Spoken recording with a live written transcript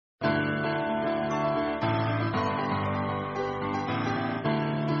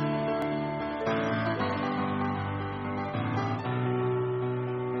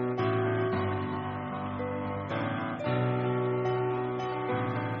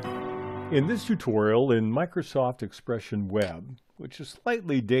In this tutorial in Microsoft Expression Web, which is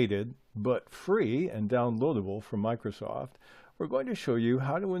slightly dated but free and downloadable from Microsoft, we're going to show you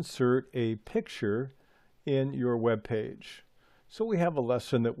how to insert a picture in your web page. So we have a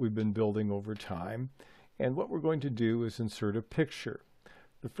lesson that we've been building over time, and what we're going to do is insert a picture.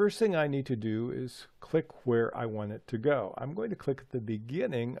 The first thing I need to do is click where I want it to go. I'm going to click at the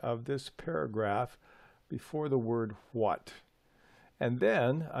beginning of this paragraph before the word what. And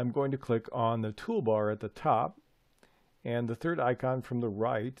then I'm going to click on the toolbar at the top, and the third icon from the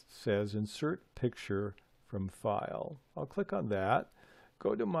right says Insert Picture from File. I'll click on that,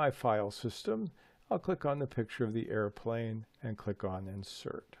 go to my file system, I'll click on the picture of the airplane and click on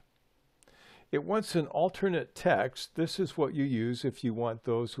Insert. It wants an alternate text. This is what you use if you want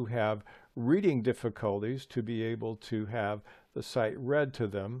those who have reading difficulties to be able to have the site read to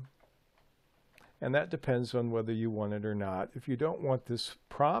them. And that depends on whether you want it or not. If you don't want this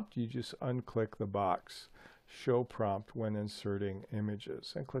prompt, you just unclick the box, Show Prompt when inserting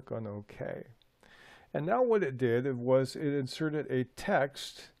images, and click on OK. And now what it did was it inserted a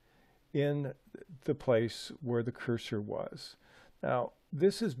text in the place where the cursor was. Now,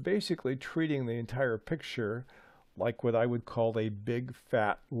 this is basically treating the entire picture like what I would call a big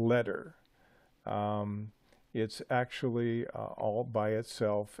fat letter. It's actually all by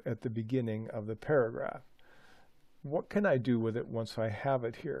itself at the beginning of the paragraph. What can I do with it once I have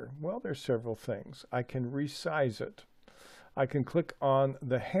it here? Well, there's several things. I can resize it. I can click on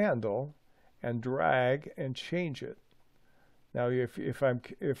the handle and drag and change it. Now, if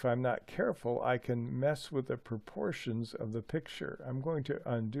I'm not careful, I can mess with the proportions of the picture. I'm going to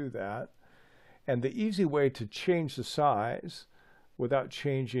undo that. And the easy way to change the size without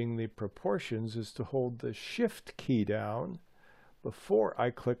changing the proportions is to hold the Shift key down before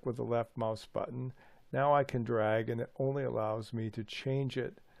I click with the left mouse button. Now I can drag, and it only allows me to change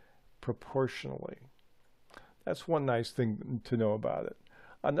it proportionally. That's one nice thing to know about it.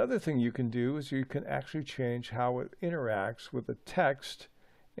 Another thing you can do is you can actually change how it interacts with the text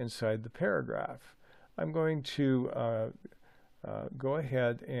inside the paragraph. I'm going to go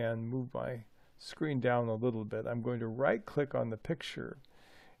ahead and move my screen down a little bit. I'm going to right click on the picture,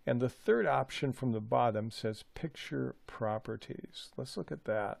 and the third option from the bottom says Picture Properties. Let's look at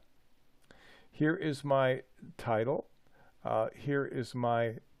that. Here is my title. Here is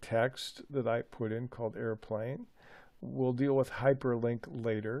my text that I put in called Airplane. We'll deal with hyperlink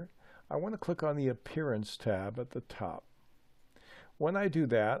later. I want to click on the Appearance tab at the top. When I do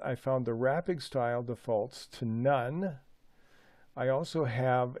that, I found the wrapping style defaults to none. I also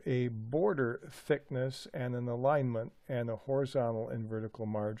have a border thickness and an alignment and a horizontal and vertical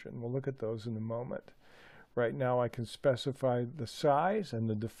margin. We'll look at those in a moment. Right now I can specify the size, and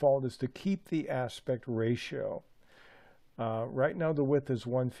the default is to keep the aspect ratio. Right now the width is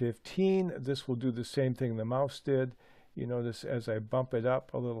 115. This will do the same thing the mouse did. You notice as I bump it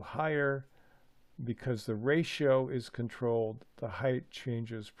up a little higher, because the ratio is controlled, the height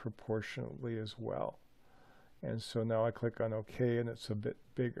changes proportionately as well. And so now I click on OK, and it's a bit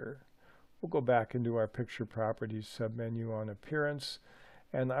bigger. We'll go back into our Picture Properties submenu on Appearance,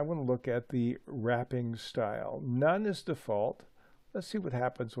 and I want to look at the wrapping style. None is default. Let's see what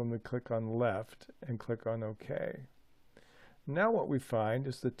happens when we click on Left and click on OK. Now what we find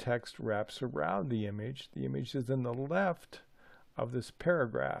is the text wraps around the image. The image is in the left of this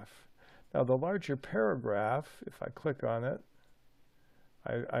paragraph. Now the larger paragraph, if I click on it,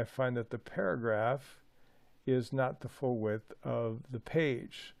 I find that the paragraph is not the full width of the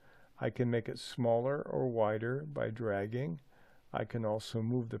page. I can make it smaller or wider by dragging. I can also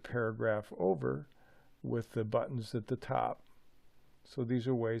move the paragraph over with the buttons at the top. So these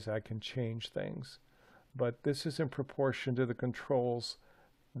are ways I can change things. But this is in proportion to the controls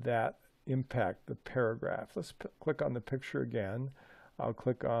that impact the paragraph. Let's click on the picture again. I'll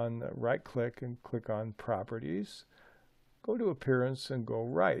click on right click and click on Properties. Go to Appearance and go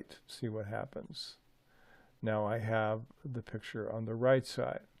right. See what happens. Now I have the picture on the right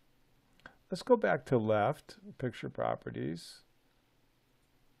side. Let's go back to left, Picture Properties,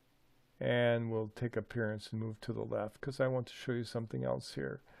 and we'll take Appearance and move to the left because I want to show you something else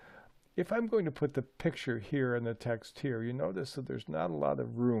here. If I'm going to put the picture here and the text here, you notice that there's not a lot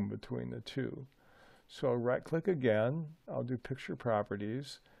of room between the two. So I'll right click again, I'll do Picture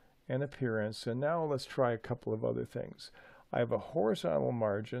Properties and Appearance, and now let's try a couple of other things. I have a horizontal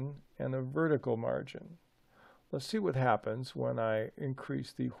margin and a vertical margin. Let's see what happens when I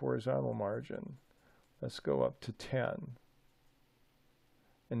increase the horizontal margin. Let's go up to 10.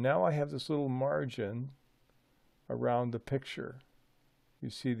 And now I have this little margin around the picture. You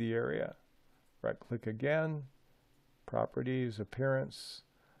see the area. Right click again, Properties, Appearance,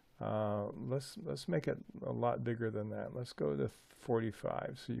 Let's make it a lot bigger than that. Let's go to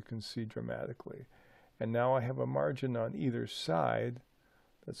 45 so you can see dramatically. And now I have a margin on either side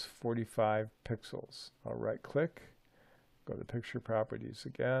that's 45 pixels. I'll right click, go to picture properties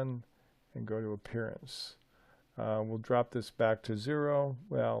again, and go to appearance. We'll drop this back to 0.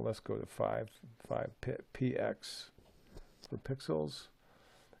 Well, let's go to 5 px for pixels.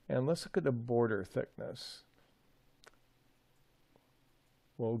 And let's look at the border thickness.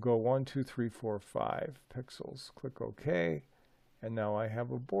 We'll go 1, 2, 3, 4, 5 pixels. Click OK. And now I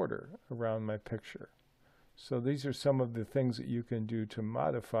have a border around my picture. So these are some of the things that you can do to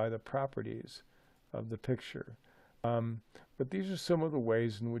modify the properties of the picture. But these are some of the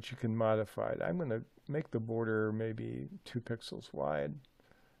ways in which you can modify it. I'm going to make the border maybe 2 pixels wide.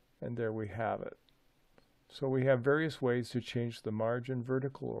 And there we have it. So we have various ways to change the margin,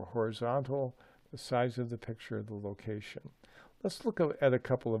 vertical or horizontal, the size of the picture, the location. Let's look at a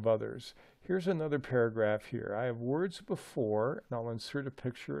couple of others. Here's another paragraph here. I have words before, and I'll insert a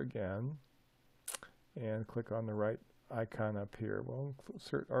picture again. And click on the right icon up here. We'll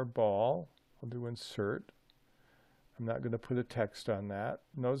insert our ball. I'll do insert. I'm not going to put a text on that.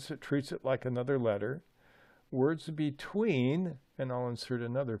 Notice it treats it like another letter. Words between, and I'll insert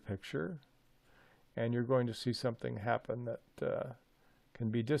another picture. And you're going to see something happen that can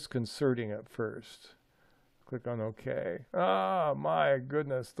be disconcerting at first. Click on OK. Ah, my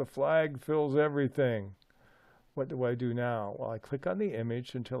goodness, the flag fills everything. What do I do now? Well, I click on the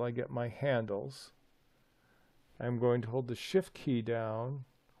image until I get my handles. I'm going to hold the Shift key down,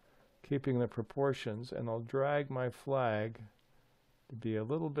 keeping the proportions, and I'll drag my flag to be a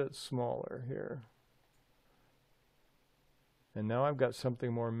little bit smaller here. And now I've got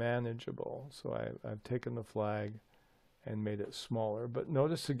something more manageable. So I've taken the flag and made it smaller. But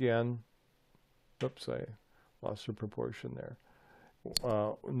notice again, oops, I lost the proportion there.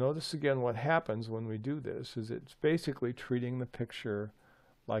 Notice again what happens when we do this is it's basically treating the picture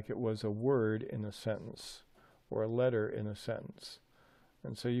like it was a word in a sentence or a letter in a sentence.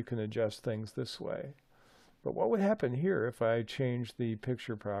 And so you can adjust things this way. But what would happen here if I change the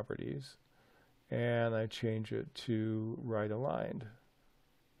picture properties and I change it to right aligned?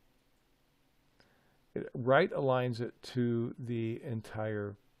 It right aligns it to the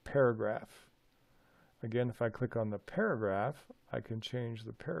entire paragraph. Again, if I click on the paragraph, I can change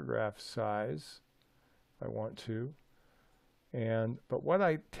the paragraph size if I want to. But what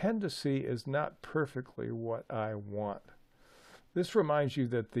I tend to see is not perfectly what I want. This reminds you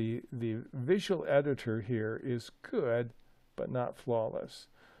that the visual editor here is good, but not flawless.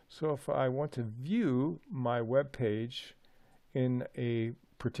 So if I want to view my web page in a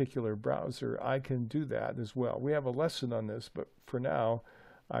particular browser, I can do that as well. We have a lesson on this, but for now,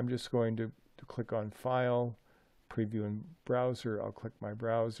 I'm just going to click on File, Preview in Browser. I'll click my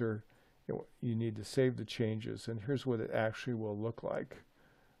browser. You need to save the changes, and here's what it actually will look like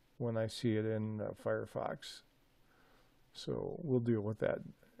when I see it in Firefox. So we'll deal with that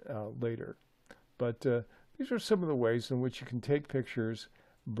later. But these are some of the ways in which you can take pictures,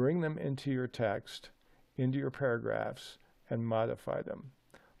 bring them into your text, into your paragraphs, and modify them.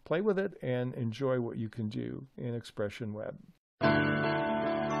 Play with it and enjoy what you can do in Expression Web.